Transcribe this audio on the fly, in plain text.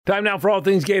Time now for all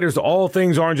things Gators, all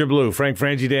things orange and blue. Frank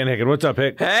Frangie, Dan Hicken. What's up,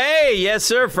 Hick? Hey, yes,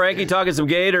 sir. Frankie talking some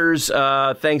Gators.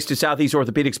 Thanks to Southeast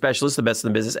Orthopedic Specialists, the best in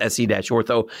the business,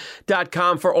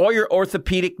 sc-ortho.com for all your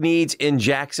orthopedic needs in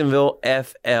Jacksonville,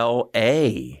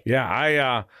 FLA. Yeah,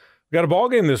 I got a ball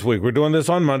game this week. We're doing this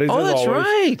on Mondays. Oh, that's always.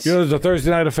 right. You know, it's a Thursday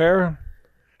night affair.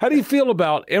 How do you feel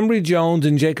about Emory Jones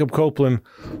and Jacob Copeland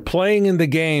playing in the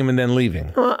game and then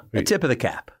leaving? A tip of the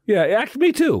cap. Yeah,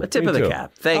 me too. A tip of the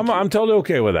cap. Thank you. I'm totally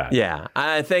okay with that. Yeah,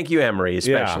 I thank you, Emory,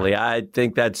 especially. Yeah. I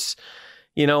think that's,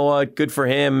 you know, good for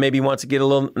him. Maybe he wants to get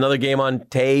another game on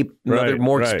tape,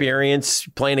 more experience,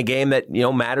 playing a game that, you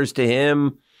know, matters to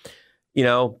him. You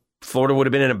know, Florida would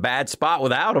have been in a bad spot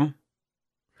without him.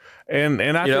 And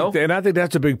I think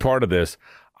that's a big part of this.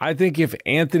 I think if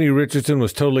Anthony Richardson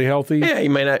was totally healthy, he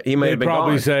might have been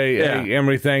probably gone. Say, "Hey,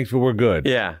 Emory, thanks, but we're good."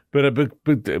 Yeah, but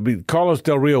Carlos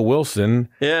Del Rio Wilson,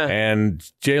 and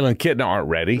Jalen Kitna aren't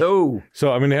ready. Oh,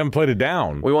 so I mean, they haven't played it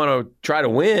down. We want to try to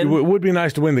win. It would be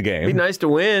nice to win the game. It'd be nice to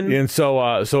win. And so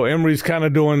Emory's kind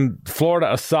of doing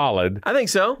Florida a solid. I think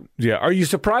so. Yeah. Are you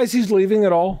surprised he's leaving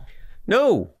at all?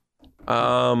 No,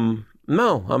 no,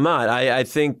 I'm not. I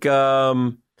think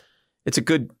it's a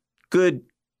good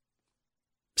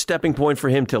stepping point for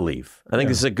him to leave. I think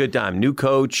this is a good time. New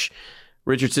coach.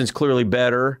 Richardson's clearly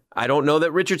better. I don't know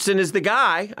that Richardson is the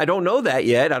guy. I don't know that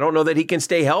yet. I don't know that he can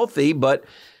stay healthy, but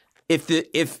if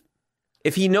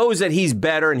he knows that he's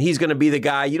better and he's going to be the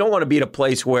guy, you don't want to be at a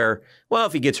place where, well,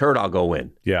 if he gets hurt, I'll go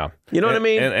win. Yeah. You know what I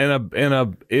mean?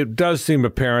 And it does seem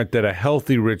apparent that a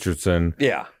healthy Richardson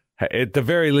at the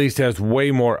very least has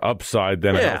way more upside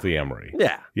than a healthy Emory.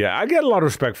 Yeah. Yeah, I get a lot of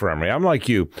respect for Emory. I'm like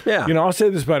you. Yeah. You know, I'll say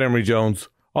this about Emory Jones.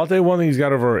 I'll tell you one thing he's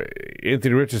got over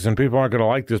Anthony Richardson. People aren't going to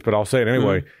like this, but I'll say it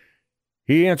anyway.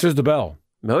 He answers the bell.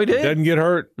 No, he did. He doesn't get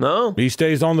hurt. No. He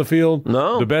stays on the field.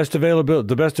 No. The best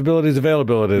ability is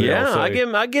availability. Yeah, I give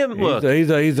him look.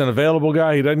 He's an available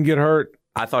guy. He doesn't get hurt.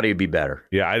 I thought he'd be better.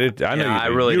 Yeah, I did. I know I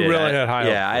really did. You really had high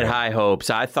hopes. Yeah, I had high hopes.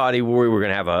 I thought we were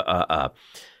going to have a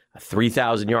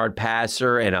 3,000-yard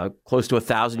passer and a close to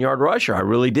 1,000-yard rusher. I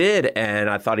really did, and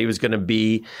I thought he was going to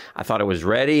be. I thought it was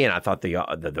ready, and I thought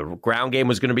the ground game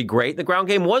was going to be great. The ground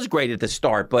game was great at the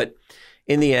start, but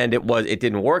in the end, it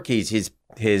didn't work. His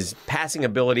passing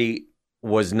ability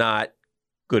was not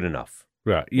good enough.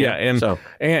 Right. Yeah,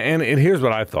 and here's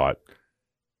what I thought.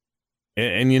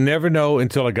 And you never know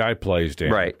until a guy plays,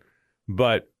 Dan. Right.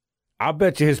 But I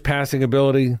bet you his passing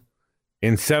ability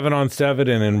in 7-on-7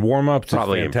 and in warm-ups is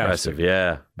probably fantastic. impressive,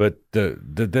 yeah. But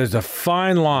there's a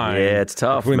fine line. Yeah, it's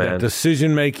tough, between man. That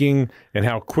decision-making and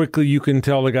how quickly you can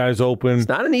tell the guy's open. It's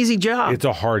not an easy job. It's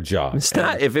a hard job. It's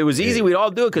not. If it was easy, we'd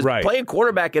all do it because playing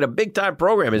quarterback at a big-time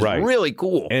program is really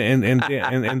cool. And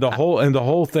the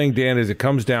whole thing, Dan, is it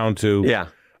comes down to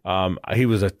he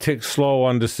was a tick slow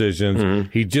on decisions.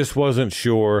 Mm-hmm. He just wasn't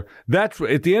sure. That's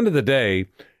at the end of the day.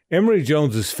 Emory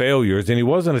Jones's failures, and he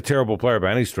wasn't a terrible player by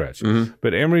any stretch,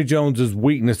 but Emory Jones's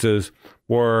weaknesses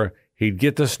were he'd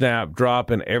get the snap, drop,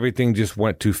 and everything just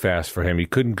went too fast for him. He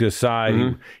couldn't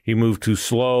decide. He moved too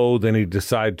slow. Then he'd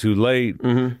decide too late.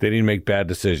 Then he'd make bad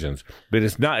decisions. But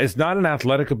it's not an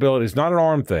athletic ability. It's not an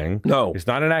arm thing. No. It's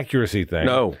not an accuracy thing.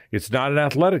 No. It's not an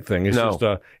athletic thing. It's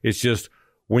just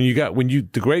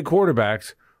the great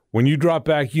quarterbacks, when you drop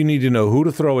back, you need to know who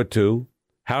to throw it to,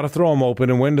 how to throw them open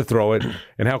and when to throw it,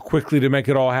 and how quickly to make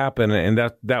it all happen. And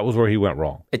that was where he went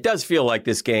wrong. It does feel like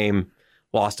this game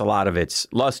lost a lot of its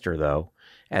luster, though,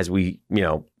 as we,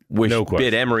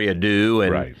 bid Emory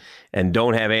adieu and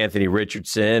don't have Anthony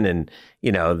Richardson and,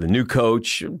 the new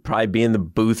coach probably be in the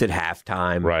booth at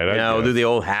halftime. Right. Do the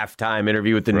old halftime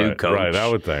interview with the new coach. Right, I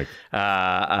would think.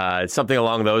 Something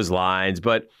along those lines.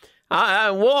 But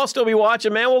we'll all still be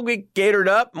watching, man. We'll get gatored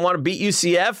up and want to beat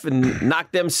UCF and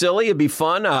knock them silly. It'd be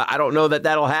fun. I don't know that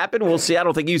that'll happen. We'll see. I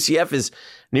don't think UCF is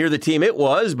near the team it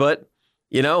was, but,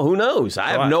 who knows?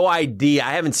 I have no idea.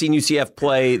 I haven't seen UCF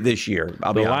play this year.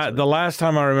 I'll be honest. The last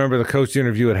time I remember the coach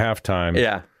interview at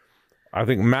halftime, I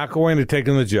think McElwain had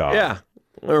taken the job. Yeah.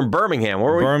 We were in Birmingham,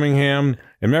 weren't we? Birmingham.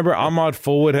 And remember, Ahmad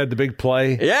Fullwood had the big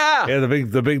play? Yeah. Yeah, the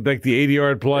big, like the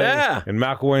 80-yard play. Yeah. And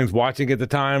McElwain's watching at the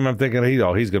time. I'm thinking, he's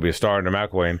going to be a star under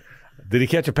McElwain. Did he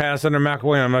catch a pass under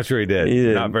McElwain? I'm not sure he did. He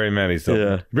did. Not very many.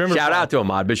 So shout out to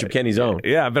Ahmad, Bishop Kenny's own.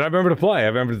 Yeah, but I remember the play.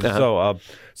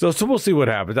 So we'll see what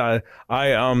happens.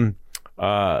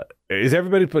 Is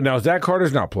everybody now? Zach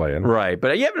Carter's not playing, right?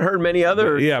 But you haven't heard many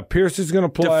other. Yeah, Pierce is going to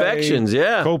play. Defections,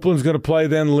 yeah. Copeland's going to play,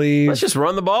 then leave. Let's just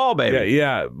run the ball, baby.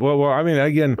 Yeah. Well, I mean,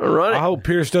 again, I hope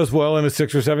Pierce does well in his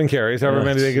 6 or 7 carries, however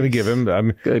many they're going to give him. I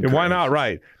mean, why not?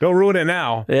 Right? Don't ruin it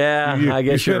now. Yeah, I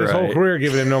guess you spent you're his whole career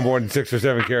giving him no more than 6 or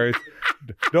 7 carries.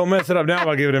 Don't mess it up now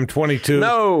by giving him 22.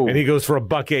 No. And he goes for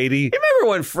 $180. You remember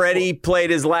when Freddie played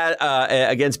his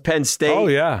against Penn State? Oh,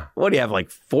 yeah. What do you have, like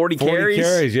 40 carries? 40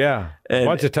 carries, yeah. A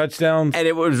bunch of touchdowns. And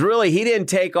it was really, he didn't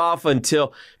take off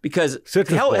until, because,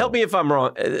 help me if I'm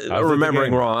wrong,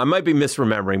 remembering wrong. I might be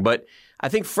misremembering, but I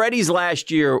think Freddie's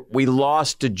last year, we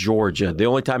lost to Georgia. The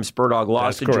only time Spurdog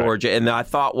lost to Georgia. And I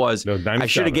thought I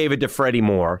should have gave it to Freddie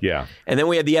more. Yeah. And then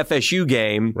we had the FSU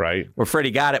game where Freddie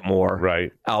got it more.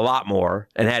 Right. A lot more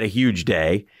and had a huge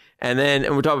day. And then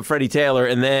we're talking about Freddie Taylor.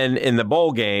 And then in the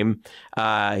bowl game,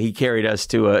 he carried us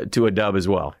to a dub as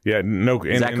well. Yeah, no.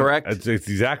 Is that correct? It's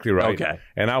exactly right. Okay.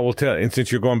 And I will tell, and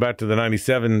since you're going back to the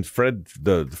 97, Fred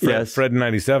in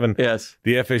 97, yes,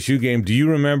 the FSU game, do you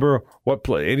remember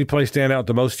any play stand out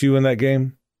the most to you in that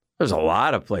game? There's a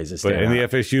lot of plays that stand out. In the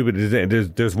FSU,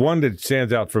 but there's one that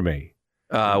stands out for me.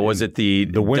 Was it the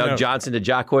Doug Johnson to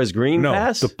Jacquez Green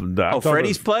pass?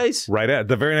 Freddie's plays? Right at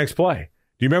the very next play.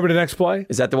 Do you remember the next play?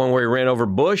 Is that the one where he ran over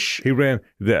Bush? He ran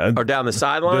or down the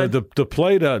sideline. The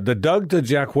play the Doug to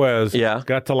Jacquez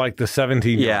got to like the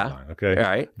 17-yard line. Okay, all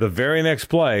right. The very next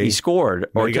play, he scored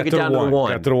or he took it down to the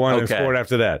one. Got to the one and scored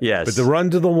after that. Yes, but the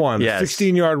run to the one,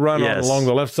 16-yard run along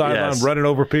the left sideline, running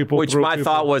over people. Which my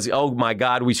thought was, oh my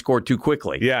God, we scored too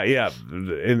quickly. Yeah.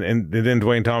 And then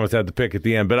Dwayne Thomas had the pick at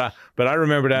the end. But I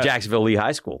remember that Jacksonville Lee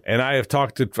High School. And I have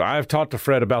talked to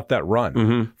Fred about that run.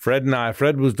 Mm-hmm.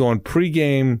 Fred was doing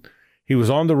pregame. He was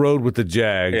on the road with the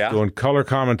Jags doing color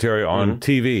commentary on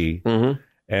TV,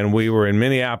 and we were in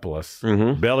Minneapolis,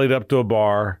 bellied up to a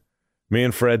bar, me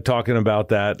and Fred talking about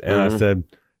that, and I said,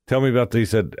 tell me about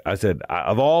this. I said,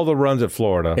 of all the runs at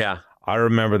Florida, I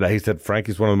remember that. He said,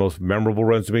 Frankie's one of the most memorable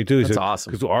runs to me, too. That's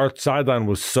awesome. Because our sideline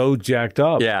was so jacked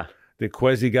up. Yeah. That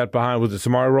Kwesi got behind, was it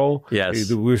Samari Roll? Yes.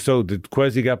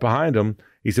 Kwesi got behind him.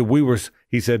 He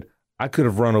said, I could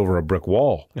have run over a brick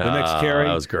wall. The next carry,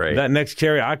 that was great. That next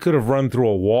carry, I could have run through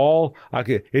a wall.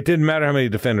 It didn't matter how many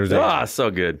defenders they had. So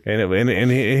good.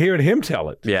 And hearing him tell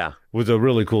it, was a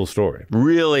really cool story.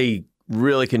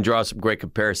 Really can draw some great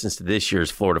comparisons to this year's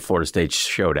Florida State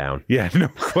showdown. Yeah, no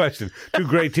question. Two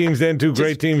great teams then, two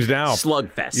great teams now.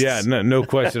 Slugfest. Yeah, no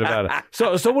question about it.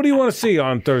 So what do you want to see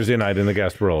on Thursday night in the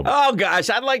Gasparilla Bowl? Oh, gosh,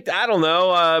 I don't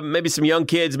know, maybe some young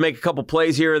kids make a couple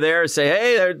plays here or there, say,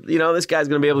 hey, this guy's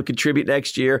going to be able to contribute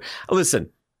next year. Listen,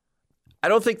 I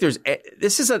don't think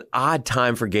this is an odd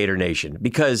time for Gator Nation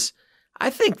because I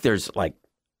think there's like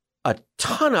a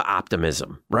ton of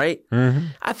optimism, right? Mm-hmm.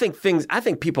 I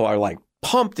think people are like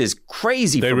pumped as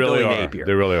crazy for Billy Napier.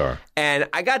 They really are. And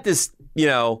I got this, I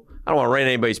don't want to rain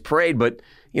anybody's parade, but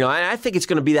I think it's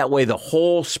going to be that way the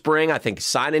whole spring. I think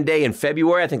signing day in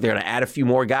February. I think they're going to add a few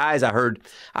more guys. I've heard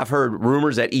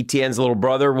rumors that Etienne's little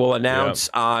brother will announce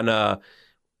on.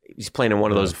 He's playing in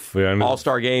one of those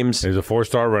all-star games. He's a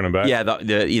 4-star running back. Yeah,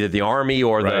 either the Army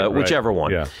or whichever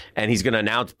one. Yeah. And he's going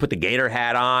to put the Gator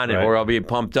hat on, or I'll be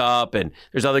pumped up. And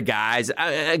there's other guys.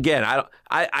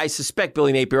 I suspect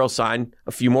Billy Napier will sign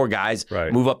a few more guys,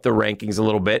 move up the rankings a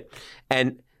little bit,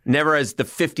 and never has the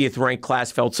 50th ranked class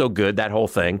felt so good. That whole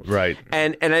thing, right?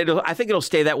 And I think it'll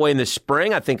stay that way in the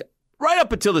spring. I think. Right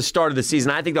up until the start of the season,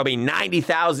 I think there'll be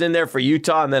 90,000 in there for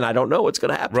Utah, and then I don't know what's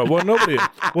going to happen. Right. Well,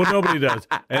 nobody does.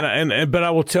 But I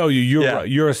will tell you,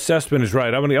 your assessment is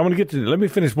right. I'm going to get to. Let me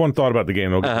finish one thought about the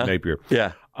game. I'll get to Napier.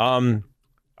 Yeah. I'll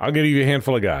give you a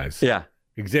handful of guys. Yeah.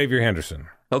 Xavier Henderson.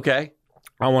 Okay.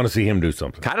 I want to see him do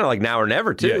something. Kind of like now or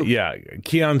never, too. Yeah.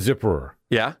 Keon Zipperer.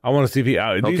 Yeah. I want to see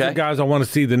if these are guys I want to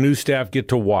see the new staff get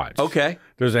to watch. Okay.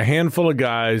 There's a handful of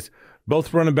guys.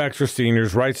 Both running backs are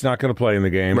seniors. Wright's not going to play in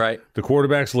the game. Right. The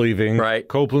quarterback's leaving. Right.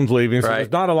 Copeland's leaving. So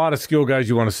there's not a lot of skill guys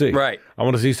you want to see. Right. I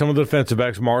want to see some of the defensive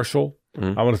backs. Marshall.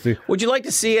 Mm-hmm. I want to see. Would you like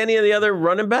to see any of the other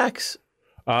running backs?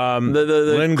 The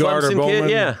Lingard or Bowman?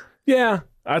 Kid? Yeah.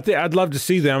 I'd love to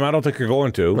see them. I don't think you're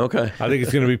going to. Okay. I think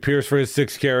it's going to be Pierce for his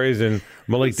 6 carries and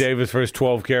Malik Davis for his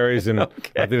 12 carries. And I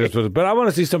think that's but I want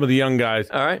to see some of the young guys.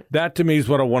 All right. That to me is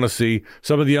what I want to see.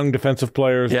 Some of the young defensive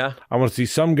players. Yeah. I want to see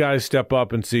some guys step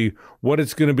up and see what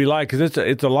it's going to be like because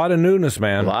it's a lot of newness,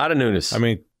 man. A lot of newness. I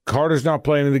mean, Carter's not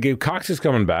playing in the game. Cox is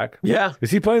coming back. Yeah. Is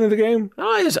he playing in the game?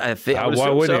 I think. Why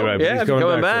wouldn't he? Right? Yeah, he's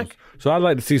coming back. So I'd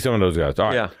like to see some of those guys. All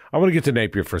right. Yeah. I want to get to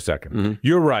Napier for a second. Mm-hmm.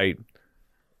 You're right.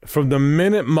 From the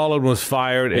minute Mullen was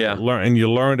fired and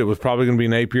you learned it was probably going to be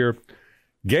Napier,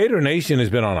 Gator Nation has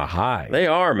been on a high. They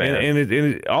are, man.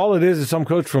 And all it is some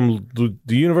coach from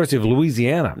the University of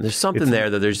Louisiana. There's something there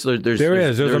that there's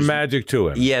a magic to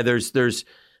it. Yeah, there's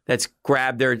that's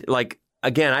grabbed there. Like,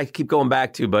 again, I keep going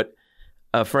back to, but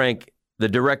Frank, the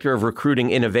director of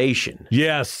recruiting innovation.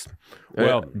 Yes.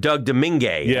 Well, Doug Domingue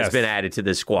has been added to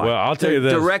this squad. Well, I'll tell you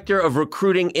this. Director of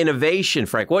recruiting innovation,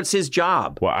 Frank. What's his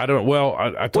job? Well, I don't. Well,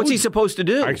 I told what's he supposed to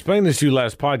do? I explained this to you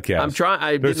last podcast. I'm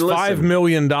trying. There's $5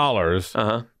 million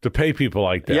to pay people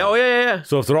like that. Yeah.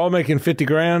 So if they're all making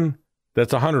 $50,000,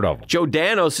 that's 100 of them. Joe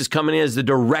Danos is coming in as the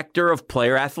director of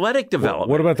player athletic development.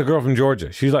 What about the girl from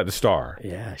Georgia? She's like the star.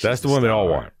 Yeah, that's the one they all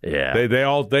want. Yeah,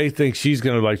 they think she's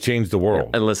going to like change the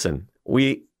world. And listen,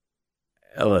 we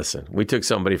took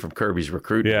somebody from Kirby's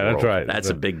recruiting. Yeah, that's right. That's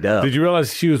a big dub. Did you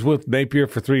realize she was with Napier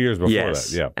for 3 years before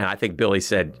that? Yeah. And I think Billy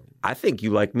said, I think you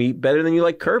like me better than you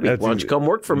like Kirby. Why don't you come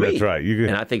work for me? That's right.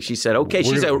 And I think she said, okay,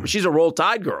 she's a Roll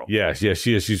Tide girl. Yes,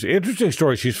 she is. She's interesting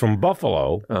story. She's from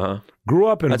Buffalo. Grew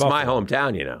up in That's Buffalo. my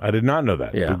hometown, you know. I did not know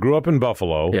that. Yeah. Grew up in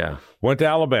Buffalo. Yeah. Went to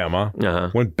Alabama.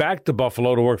 Went back to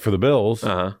Buffalo to work for the Bills.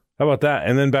 How about that?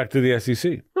 And then back to the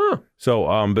SEC. So,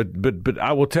 but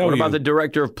I will tell you. What about the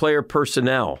director of player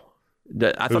personnel?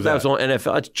 I thought that was on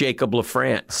NFL. It's Jacob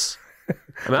LaFrance.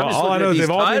 All I know is they've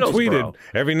all been tweeted. Bro.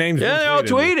 Every name's been tweeted. Yeah, they're all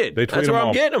tweeted. They tweet That's where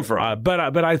I'm getting them from. But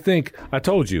I think I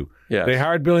told you. Yes. They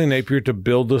hired Billy Napier to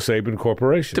build the Saban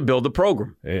Corporation. To build a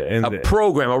program. And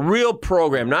a real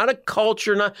program, not a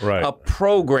culture, a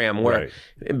program where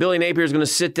Billy Napier is going to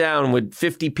sit down with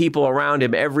 50 people around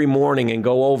him every morning and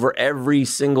go over every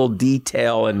single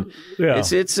detail. And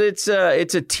it's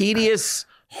a tedious,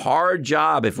 hard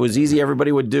job. If it was easy,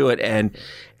 everybody would do it.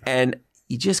 And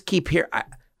you just keep hearing.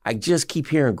 I just keep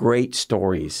hearing great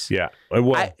stories. Yeah.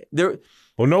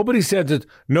 Well, nobody says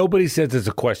it's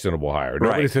a questionable hire.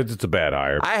 Nobody says it's a bad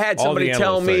hire. I had somebody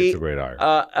tell me, it's a great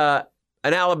hire.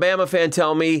 An Alabama fan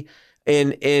tell me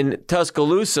in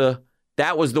Tuscaloosa,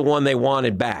 that was the one they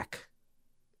wanted back,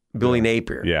 Billy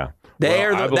Napier. Yeah.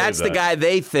 That's the guy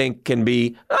they think can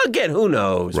be. Again, who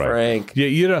knows, Frank?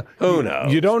 Yeah, who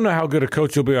knows? You don't know how good a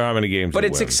coach will be or how many games. But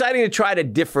it's exciting to try it a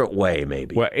different way,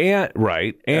 maybe. Well,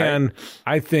 and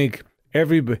I think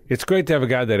it's great to have a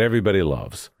guy that everybody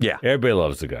loves. Yeah, everybody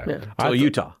loves the guy. Yeah.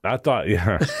 Utah. I thought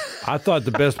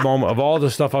the best moment of all the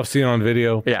stuff I've seen on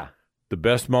video. Yeah, the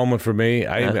best moment for me.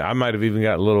 I might have even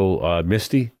got a little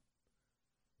misty.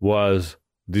 Was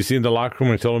do you see in the locker room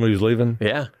when he told him he was leaving?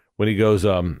 Yeah. When he goes,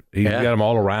 he got them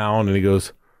all around, and he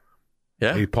goes,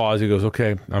 he paused. He goes,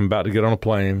 "Okay, I'm about to get on a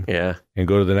plane, and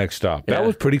go to the next stop." That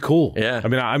was pretty cool. Yeah,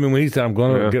 I mean, when he said, "I'm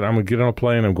going to get on a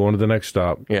plane, I'm going to the next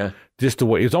stop." Yeah, just the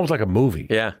way it's almost like a movie.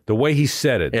 Yeah, the way he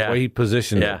said it, the way he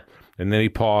positioned it, and then he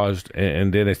paused,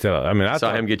 and then it said, I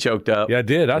saw him get choked up. Yeah, I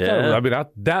did. I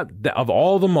thought, that of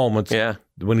all the moments,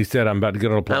 when he said, "I'm about to get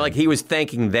on a plane," not like he was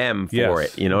thanking them for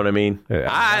it. You know what I mean? Yeah.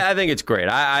 I think it's great.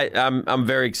 I'm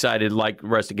very excited. Like the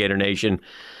rest of Gator Nation,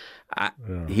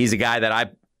 he's a guy that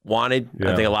I wanted.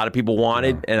 I think a lot of people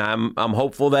wanted, and I'm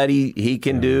hopeful that he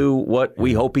can do what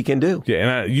we hope he can do.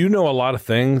 Yeah, and you know a lot of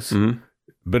things,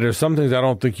 but there's some things I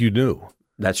don't think you knew.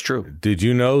 That's true. Did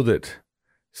you know that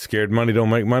scared money don't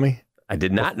make money? I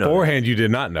did not know. Beforehand, you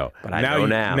did not know. But I know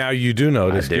now. Now you do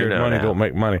know that scared money don't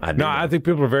make money. I think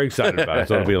people are very excited about it,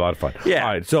 so it'll be a lot of fun. Yeah. All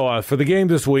right, so for the game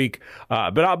this week,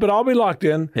 but I'll be locked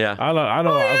in. Yeah. I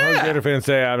know. I've heard Gator fans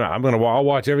say I'll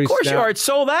watch every. Of course snap. You are. It's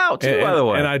sold out too, by the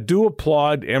way. And I do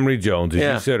applaud Emory Jones, as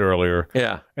you said earlier.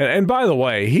 Yeah. And by the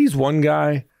way, he's one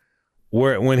guy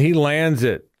where when he lands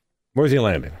where's he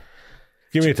landing?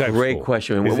 Give me a type. Great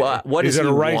question. What does he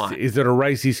want? Is it a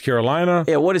Rice, East Carolina?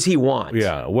 Yeah. What does he want?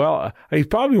 Yeah. Well, he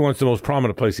probably wants the most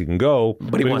prominent place he can go.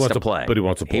 But he wants to play. But he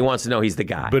wants to play. He wants to know he's the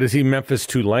guy. But is he Memphis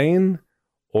Tulane,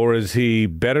 or is he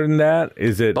better than that?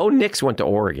 Is it? Bo Nix went to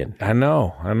Oregon. I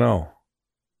know.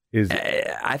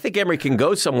 I think Emory can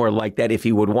go somewhere like that if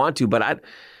he would want to, but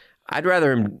I'd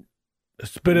rather him.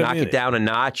 Knock it down a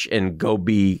notch and go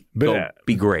be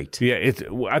great. Yeah,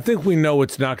 I think we know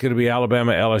it's not going to be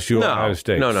Alabama, LSU, Ohio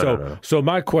State. No. So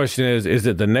my question is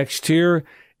it the next tier?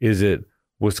 Is it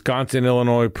Wisconsin,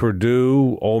 Illinois,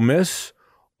 Purdue, Ole Miss?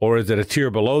 Or is it a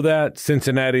tier below that?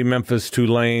 Cincinnati, Memphis,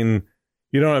 Tulane?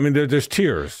 You know what I mean? There's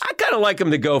tiers. I kind of like him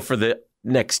to go for the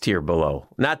next tier below,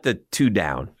 not the two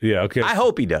down. Yeah, okay. I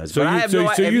hope he does. But have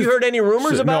you heard any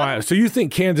rumors about it? So you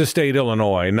think Kansas State,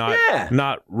 Illinois,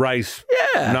 not Rice,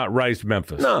 not Rice,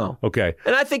 Memphis? No. Okay.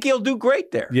 And I think he'll do great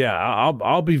there. Yeah,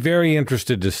 I'll be very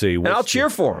interested to see. And I'll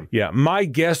cheer for him. Yeah, my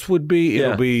guess would be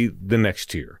it'll be the next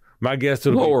tier. My guess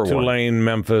it'll be Tulane,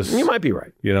 Memphis. You might be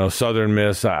right. Southern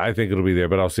Miss. I think it'll be there,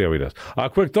 but I'll see how he does.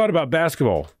 Quick thought about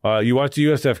basketball. You watched the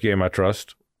USF game, I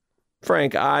trust.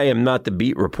 Frank, I am not the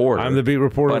beat reporter. I'm the beat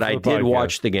reporter, but I did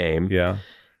watch the game. Yeah,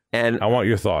 and I want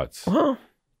your thoughts. Well,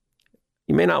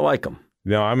 you may not like them.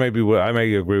 No, I may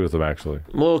agree with them actually.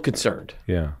 I'm a little concerned.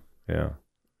 Yeah.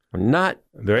 Not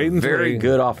They're 8-3. Very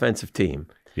good offensive team.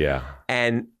 Yeah.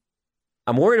 And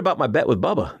I'm worried about my bet with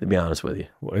Bubba, to be honest with you.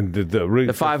 And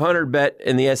the 500 bet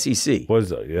in the SEC. I'm a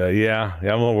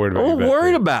little worried about it. I'm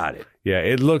worried about it. Yeah,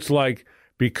 it looks like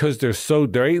because they're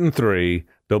 8-3,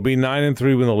 they'll be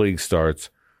 9-3 when the league starts.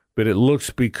 But it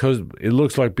looks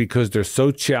like because they're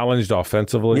so challenged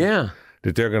offensively,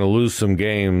 that they're going to lose some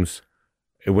games.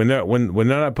 When they're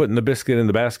not putting the biscuit in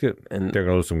the basket, and they're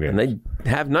going to lose some games. And they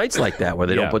have nights like that where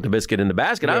they don't put the biscuit in the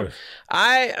basket.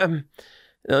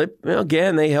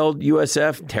 Again, they held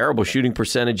USF, terrible shooting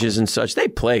percentages and such. They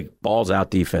play balls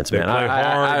out defense, man.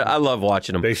 I love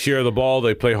watching them. They share the ball.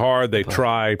 They play hard. They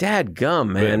try.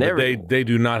 Dadgum, man. But they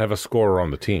do not have a scorer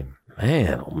on the team.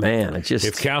 Man, oh man!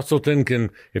 If Castleton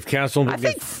I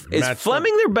think is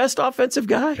Fleming their best offensive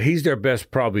guy? He's their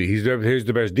best, probably. He's their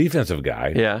best defensive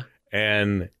guy. Yeah,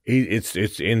 and it's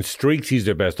in streaks. He's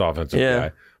their best offensive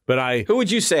guy. But who would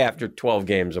you say after 12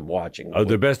 games of watching?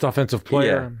 Their best offensive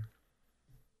player? Yeah.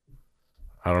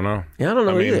 I don't know. Yeah, I don't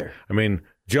know either. I mean,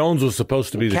 Jones was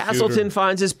supposed to be the shooter. Castleton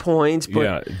finds his points.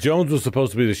 But Jones was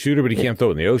supposed to be the shooter, but he can't throw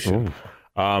it in the ocean.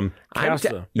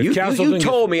 You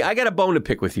told me. I got a bone to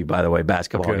pick with you, by the way,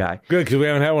 basketball guy. Good, because we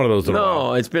haven't had one of those in a while.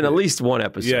 No, it's been at least one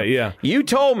episode. Yeah. You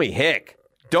told me, Hick,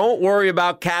 don't worry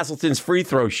about Castleton's free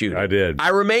throw shooting. I did. I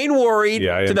remain worried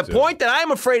to the point that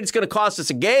I'm afraid it's going to cost us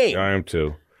a game. I am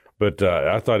too. But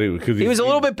I thought he was a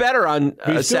little bit better on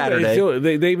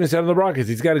Saturday. They even said on the Rockets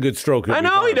he's got a good stroke. I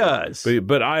know he does.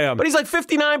 But he's like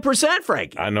 59%,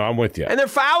 Frankie. I know, I'm with you. And they're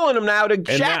fouling him now to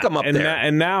shack him up there.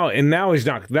 And now he's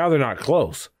not. Now they're not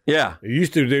close. Yeah.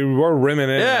 They were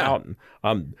rimming in and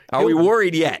out. Are we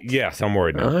worried yet? Yes, I'm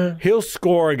worried now. He'll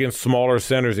score against smaller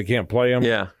centers that can't play him.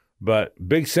 Yeah. But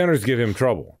big centers give him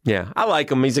trouble. Yeah, I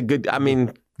like him. He's a good.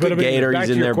 Gator. Back he's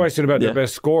to in your there. Question about their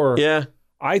best scorer. Yeah.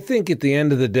 I think at the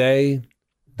end of the day,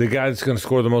 the guy that's going to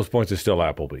score the most points is still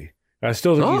Appleby. I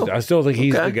still think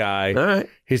he's the guy. All right.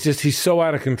 He's so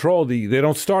out of control. They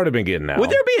don't start him again now.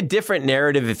 Would there be a different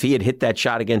narrative if he had hit that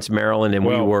shot against Maryland and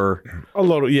we were a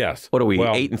little? Yes. What are we?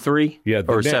 8-3? Yeah.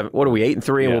 Or 7? What are we?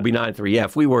 8-3 and we'll be 9-3. Yeah.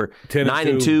 If we were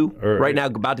 9-2 right now,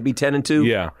 about to be 10-2.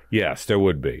 Yeah. Yes, there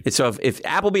would be. So if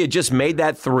Appleby had just made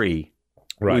that 3.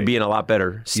 Right. We'd be in a lot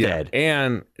better stead. Yeah.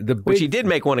 And which he did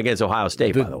make one against Ohio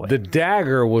State, by the way. The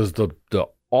dagger was the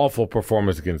awful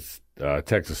performance against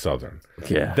Texas Southern.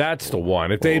 Yeah. That's the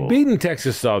one. If they had beaten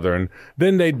Texas Southern,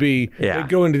 then they'd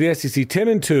go into the SEC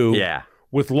 10-2. Yeah.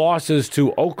 With losses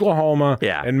to Oklahoma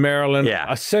and Maryland,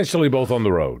 essentially both on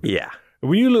the road. Yeah.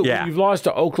 When you've lost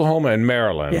to Oklahoma and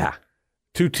Maryland,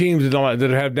 two teams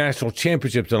that have national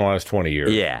championships in the last 20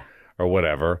 years, or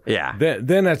whatever,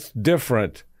 then that's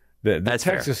different. That's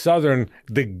Texas fair. Southern,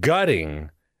 the gutting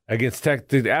against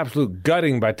the absolute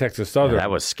gutting by Texas Southern. Yeah,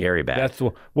 that was scary bad.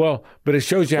 But it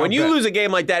shows you how when you lose a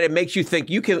game like that, it makes you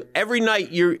think you can every night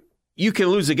you can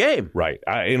lose a game. Right.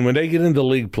 And when they get into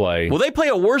league play, will they play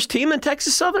a worse team than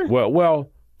Texas Southern? Well,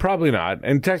 probably not.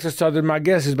 And Texas Southern, my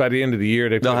guess is by the end of the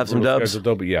year they'll have some dubs.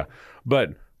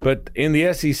 But in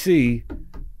the SEC.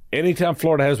 Anytime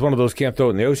Florida has one of those can't throw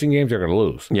it in the ocean games, they're going to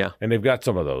lose. Yeah, and they've got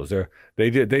some of those. They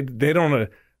don't.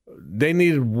 They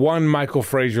needed one Michael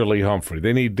Frazier, Lee Humphrey.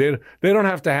 They don't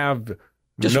have to have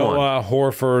just Noah, one.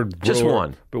 Horford, Brewer, just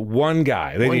one, but one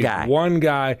guy. They need one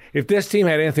guy. If this team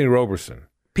had Anthony Roberson,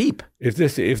 Peep. If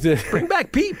this bring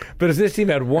back Peep. But if this team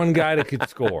had one guy that could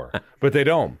score, but they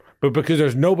don't. But because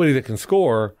there's nobody that can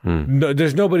score,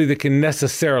 there's nobody that can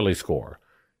necessarily score.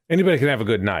 Anybody can have a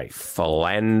good night.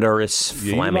 Philanderous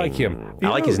Fleming. You like him. I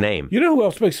like his name. You know who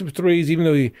else makes some threes? Even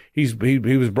though he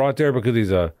was brought there because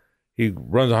he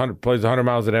plays 100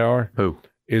 miles an hour. Who?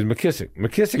 Is McKissick.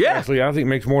 McKissick actually, I think,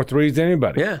 makes more threes than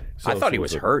anybody. Yeah. I thought he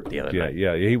was hurt the other night.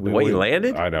 Yeah. The way he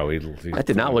landed? I know. That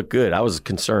did not look good. I was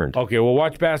concerned. Okay, well,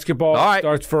 watch basketball. All right.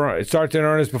 It starts in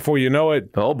earnest before you know it.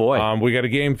 Oh, boy. We got a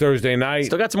game Thursday night.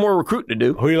 Still got some more recruiting to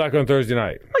do. Who you like on Thursday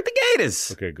night? Like the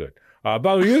Gators. Okay, good. By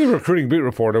the way, you're the recruiting beat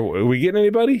reporter. Are we getting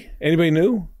anybody? Anybody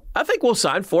new? I think we'll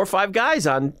sign 4 or 5 guys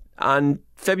on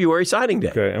February signing day.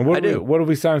 Okay, and what have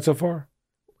we signed so far?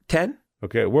 10.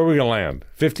 Okay, where are we going to land?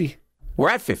 50? We're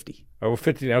at 50. Oh, we're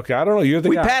 50. Okay, I don't know. You're the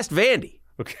guy. We passed Vandy.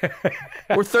 Okay.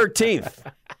 We're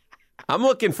 13th. I'm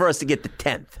looking for us to get to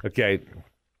 10th. Okay.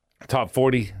 Top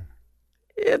 40?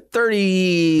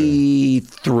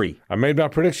 33. I made my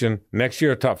prediction. Next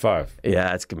year, top 5. Yeah,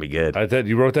 that's going to be good.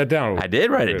 You wrote that down. I did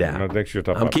write it down. Next year,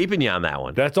 top 5. I'm keeping you on that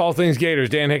one. That's all things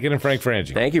Gators. Dan Hicken and Frank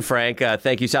Frangie. Thank you, Frank.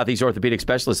 Thank you, Southeast Orthopedic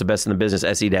Specialists, the best in the business,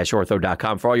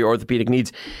 se-ortho.com, for all your orthopedic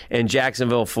needs in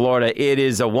Jacksonville, Florida. It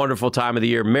is a wonderful time of the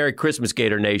year. Merry Christmas,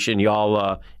 Gator Nation.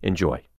 Y'all enjoy.